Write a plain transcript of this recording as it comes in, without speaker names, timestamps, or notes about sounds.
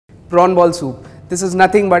prawn ball soup. This is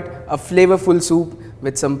nothing but a flavorful soup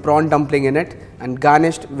with some prawn dumpling in it and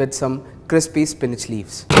garnished with some crispy spinach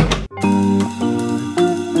leaves.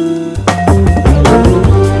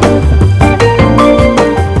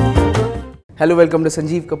 Hello, welcome to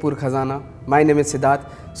Sanjeev Kapoor Khazana. My name is Siddharth.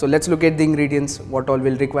 So let's look at the ingredients, what all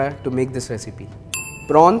will require to make this recipe.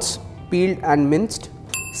 Prawns, peeled and minced,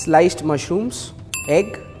 sliced mushrooms,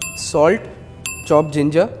 egg, salt, chopped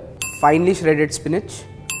ginger, finely shredded spinach,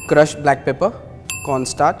 crushed black pepper,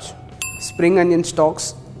 cornstarch, spring onion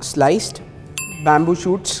stalks sliced, bamboo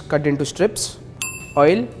shoots cut into strips,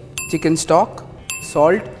 oil, chicken stock,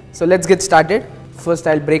 salt. So let's get started. First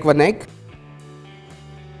I'll break one egg.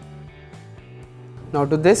 Now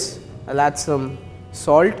to this I'll add some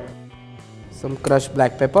salt, some crushed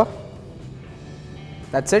black pepper.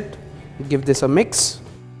 That's it. Give this a mix.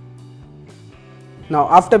 Now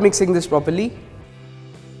after mixing this properly,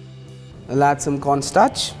 I'll add some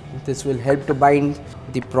cornstarch. This will help to bind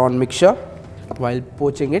the prawn mixture while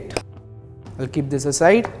poaching it. I'll keep this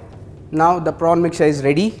aside. Now the prawn mixture is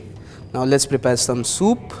ready. Now let's prepare some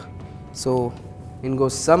soup. So in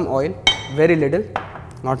goes some oil, very little,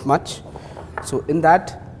 not much. So in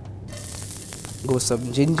that goes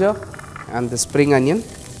some ginger and the spring onion.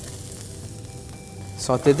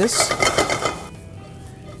 Saute this.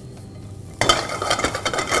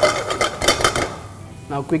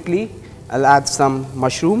 Now quickly I'll add some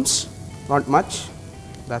mushrooms, not much,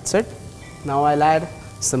 that's it. Now I'll add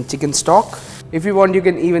some chicken stock. If you want, you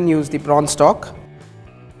can even use the prawn stock,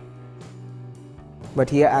 but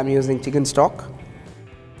here I'm using chicken stock.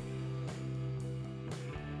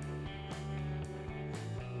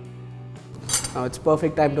 Now it's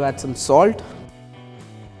perfect time to add some salt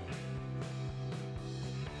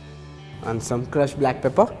and some crushed black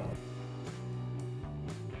pepper.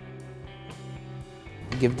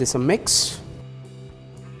 Give this a mix.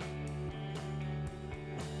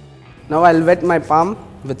 Now I'll wet my palm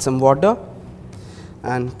with some water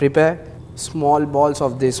and prepare small balls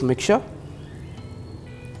of this mixture,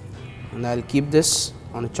 and I'll keep this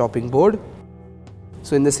on a chopping board.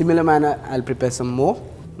 So in the similar manner I'll prepare some more.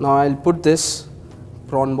 Now I'll put this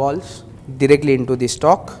prawn balls directly into the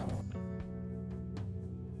stock.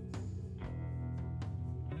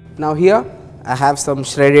 Now here I have some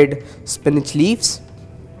shredded spinach leaves.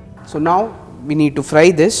 So now we need to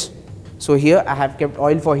fry this. So here I have kept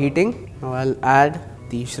oil for heating. Now I'll add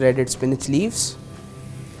the shredded spinach leaves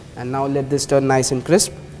and now let this turn nice and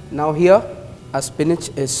crisp. Now here our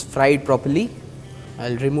spinach is fried properly.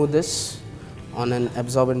 I'll remove this on an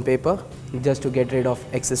absorbent paper just to get rid of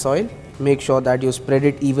excess oil. Make sure that you spread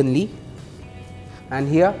it evenly. And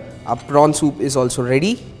here our prawn soup is also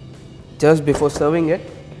ready. Just before serving it,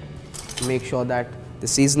 make sure that the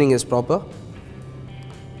seasoning is proper.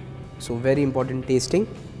 So very important tasting.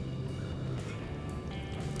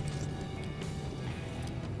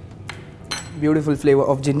 Beautiful flavor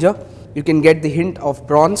of ginger. You can get the hint of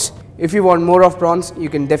prawns. If you want more of prawns, you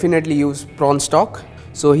can definitely use prawn stock.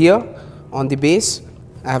 So here on the base,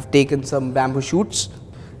 I have taken some bamboo shoots.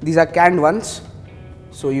 These are canned ones,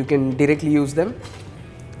 so you can directly use them.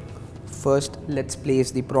 First, let's place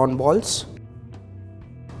the prawn balls.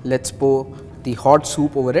 Let's pour the hot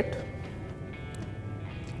soup over it.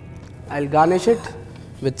 I'll garnish it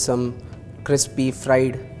with some crispy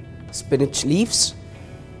fried spinach leaves.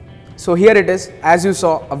 So here it is, as you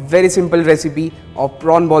saw, a very simple recipe of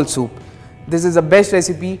prawn ball soup. This is the best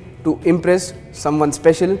recipe to impress someone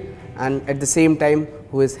special and at the same time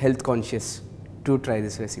who is health conscious. Do try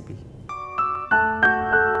this recipe.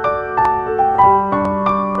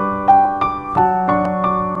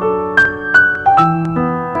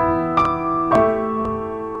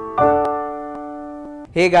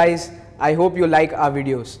 Hey guys, I hope you like our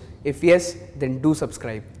videos. If yes, then do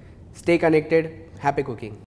subscribe. Stay connected. Happy cooking.